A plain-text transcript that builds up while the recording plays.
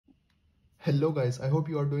Hello guys, I hope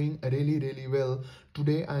you are doing really well.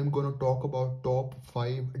 Today I am going to talk about top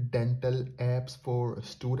 5 dental apps for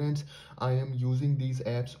students. I am using these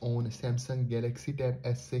apps on Samsung Galaxy Tab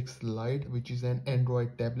S6 Lite, which is an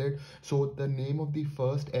Android tablet. So the name of the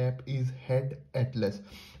first app is Head Atlas,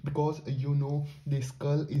 because the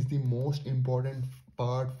skull is the most important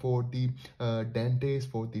part for the dentists,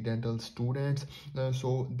 for the dental students.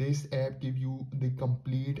 So this app give you the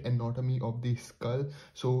complete anatomy of the skull,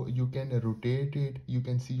 so you can rotate it. You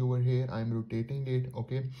can see over here I'm rotating it,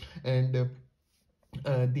 okay. And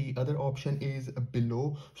the other option is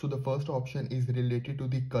below. So the first option is related to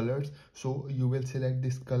the colors, so you will select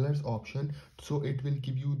this colors option, so it will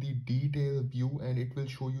give you the detailed view and it will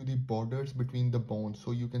show you the borders between the bones.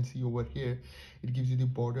 So you can see over here it gives you the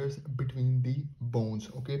borders between the bones,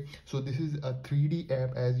 okay. So this is a 3D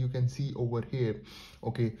app, as you can see over here,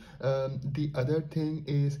 okay. The other thing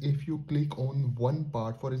is, if you click on one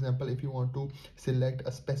part, for example, if you want to select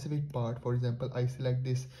a specific part, for example I select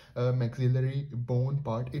this maxillary bone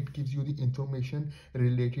part, it gives you the information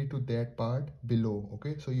related to that part below,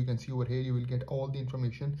 okay. So you can see over here you will get all the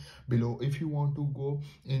information below. If you want to go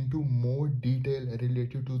into more detail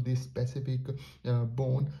related to this specific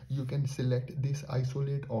bone, you can select this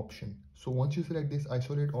isolate option. So once you select this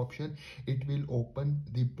isolate option, it will open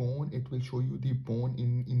the bone, it will show you the bone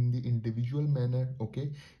in the individual manner,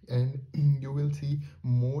 okay. And you will see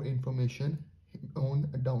more information on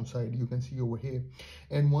downside, you can see over here.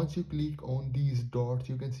 And once you click on these dots,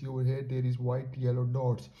 you can see over here there is white yellow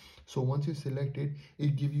dots. So once you select it,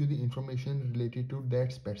 it gives you the information related to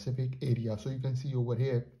that specific area. So you can see over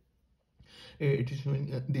here it is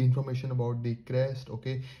showing the information about the crest,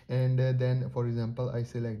 okay. And then for example I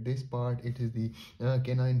select this part, it is the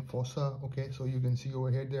canine fossa, okay. So you can see over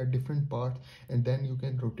here there are different parts, and then you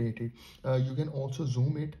can rotate it. You can also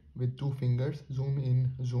zoom it with 2 fingers, zoom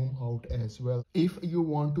in, zoom out as well. If you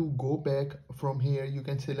want to go back from here, you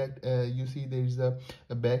can select you see there is a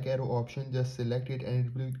back arrow option, just select it and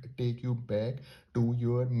it will take you back to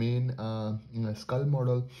your main skull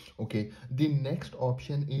model, okay. The next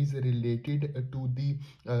option is related to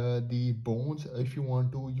the bones. If you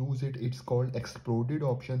want to use it, it's called exploded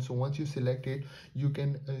option. So once you select it, you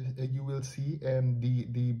can you will see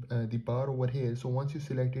the bar over here. So once you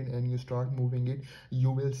select it and you start moving it,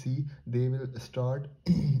 you will see they will start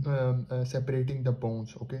separating the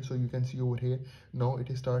bones, okay. So you can see over here now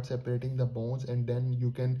it starts separating the bones, and then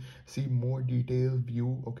you can see more detailed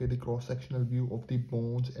view, okay, the cross-sectional view of the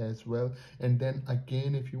bones as well. And then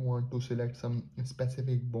again, if you want to select some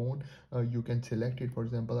specific bone, you can select it. For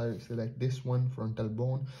example, I select this one, frontal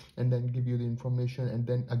bone, and then give you the information, and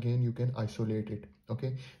then again you can isolate it,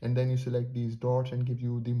 okay. And then you select these dots and give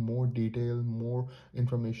you the more detail, more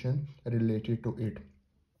information related to it.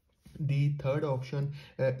 The third option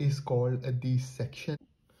is called the section.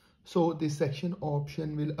 So the section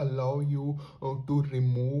option will allow you to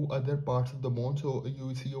remove other parts of the bone. So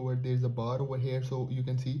you see over there's a bar over here, so you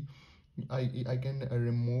can see I can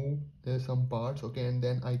remove some parts, okay. And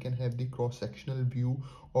then I can have the cross-sectional view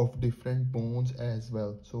of different bones as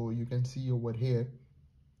well. So you can see over here,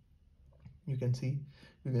 you can see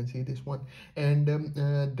this one. And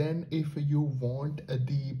then if you want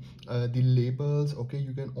the labels, okay,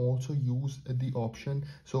 you can also use the option.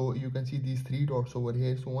 So you can see these 3 dots over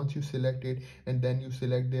here. So once you select it and then you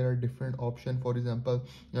select, there are different options. For example,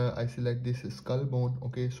 I select this skull bone,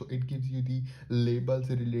 okay. So it gives you the labels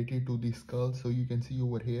related to the skull. So you can see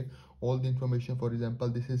over here all the information. For example,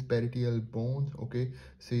 this is parietal bones, okay,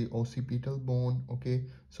 say occipital bone, okay.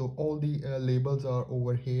 So all the labels are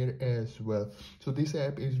over here as well. So this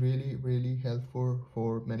app is really helpful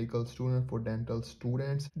for medical students, for dental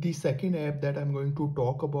students. The second app that I'm going to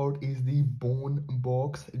talk about is the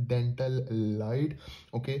Bonebox Dental Lite,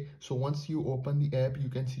 okay. So once you open the app, you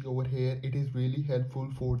can see over here it is really helpful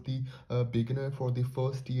for the beginner, for the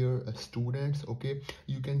first year students, okay.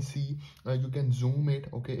 You can see you can zoom it,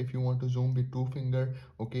 okay, if you want to zoom with 2 finger,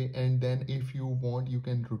 okay. And then if you want, you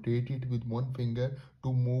can rotate it with 1 finger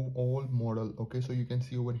to move all model, okay. So you can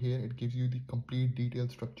see over here it gives you the complete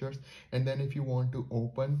detailed structures. And then if you want to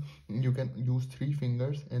open, you can use 3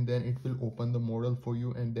 fingers and then it will open the model for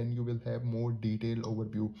you, and then you will have more detailed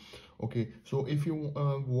overview, okay. So if you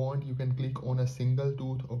want, you can click on a single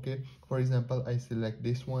tooth, okay. For example, I select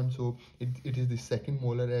this one, so it is the second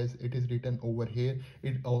molar as it is written over here.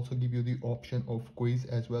 It also give you the option of quiz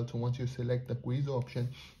as well. So once you select the quiz option,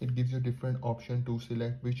 it gives you different option to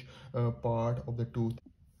select which part of the tooth.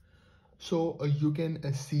 So you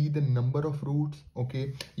can see the number of roots.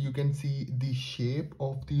 Okay, you can see the shape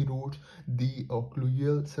of the roots, the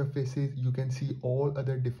occlusal surfaces, you can see all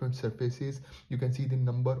other different surfaces, you can see the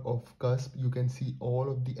number of cusp, you can see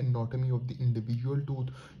all of the anatomy of the individual tooth.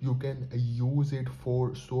 You can use it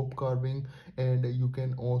for soap carving, and you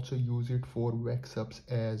can also use it for wax ups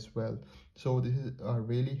as well. So this is a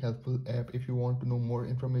really helpful app. If you want to know more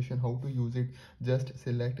information how to use it, just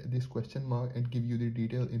select this question mark and give you the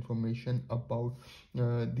detailed information about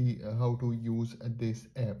the how to use this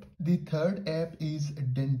app. The third app is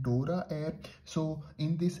Dendora Air. So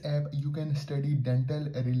in this app you can study dental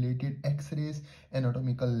related x-rays,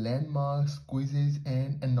 anatomical landmarks, quizzes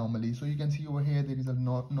and anomalies. So you can see over here there is a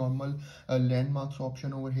normal landmarks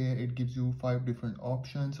option over here. It gives you 5 different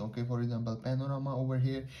options. Okay, for example panorama over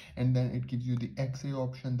here, and then it gives you the x-ray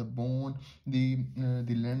option, the bone, the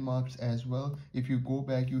landmarks as well. If you go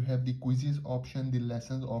back, you have the quizzes option, the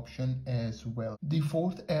lessons option as well. The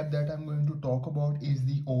fourth app that I'm going to talk about is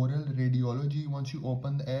the oral radiology. Once you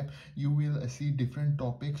open the app, you will see different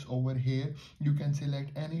topics over here. You can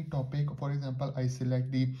select any topic. For example, I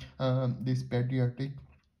select the this pediatric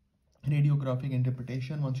radiographic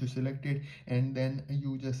interpretation. Once you select it, and then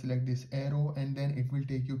you just select this arrow, and then it will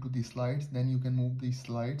take you to the slides. Then you can move these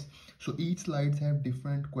slides. So each slides have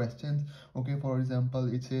different questions. Okay, for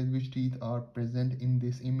example it says which teeth are present in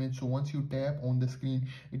this image. So once you tap on the screen,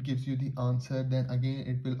 it gives you the answer. Then again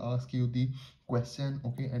it will ask you the question.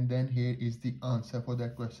 Okay, and then here is the answer for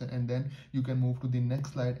that question, and then you can move to the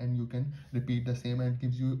next slide and you can repeat the same, and it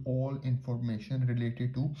gives you all information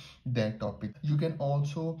related to that topic. You can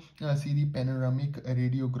also see the panoramic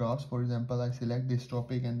radiographs. For example, I select this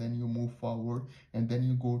topic and then you move forward, and then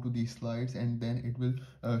you go to these slides, and then it will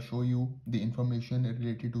show you the information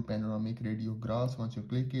related to panoramic radiographs. Once you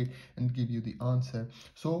click it, and give you the answer.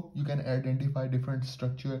 So you can identify different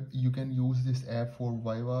structure. You can use this app for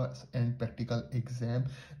vivas and practical exam.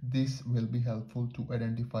 This will be helpful to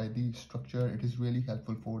identify the structure. It is really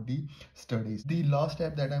helpful for the studies. The last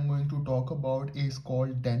app that I'm going to talk about is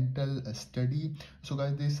called Dental Study. So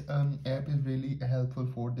guys, this app is really helpful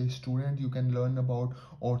for the student. You can learn about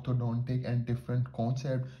orthodontic and different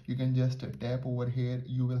concept. You can just tap over here.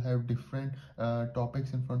 You will have different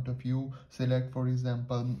topics in front of you. Select for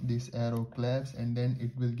example this arrow clefts, and then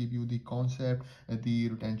it will give you the concept, the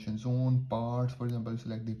retention zone, parts. For example,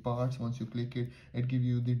 select the parts. Once you click it, it gives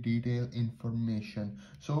you the detailed information.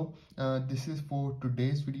 So this is for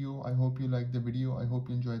today's video. I hope you like the video. I hope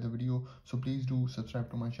you enjoy the video. So please do subscribe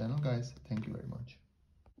to my channel guys. Thank you very much.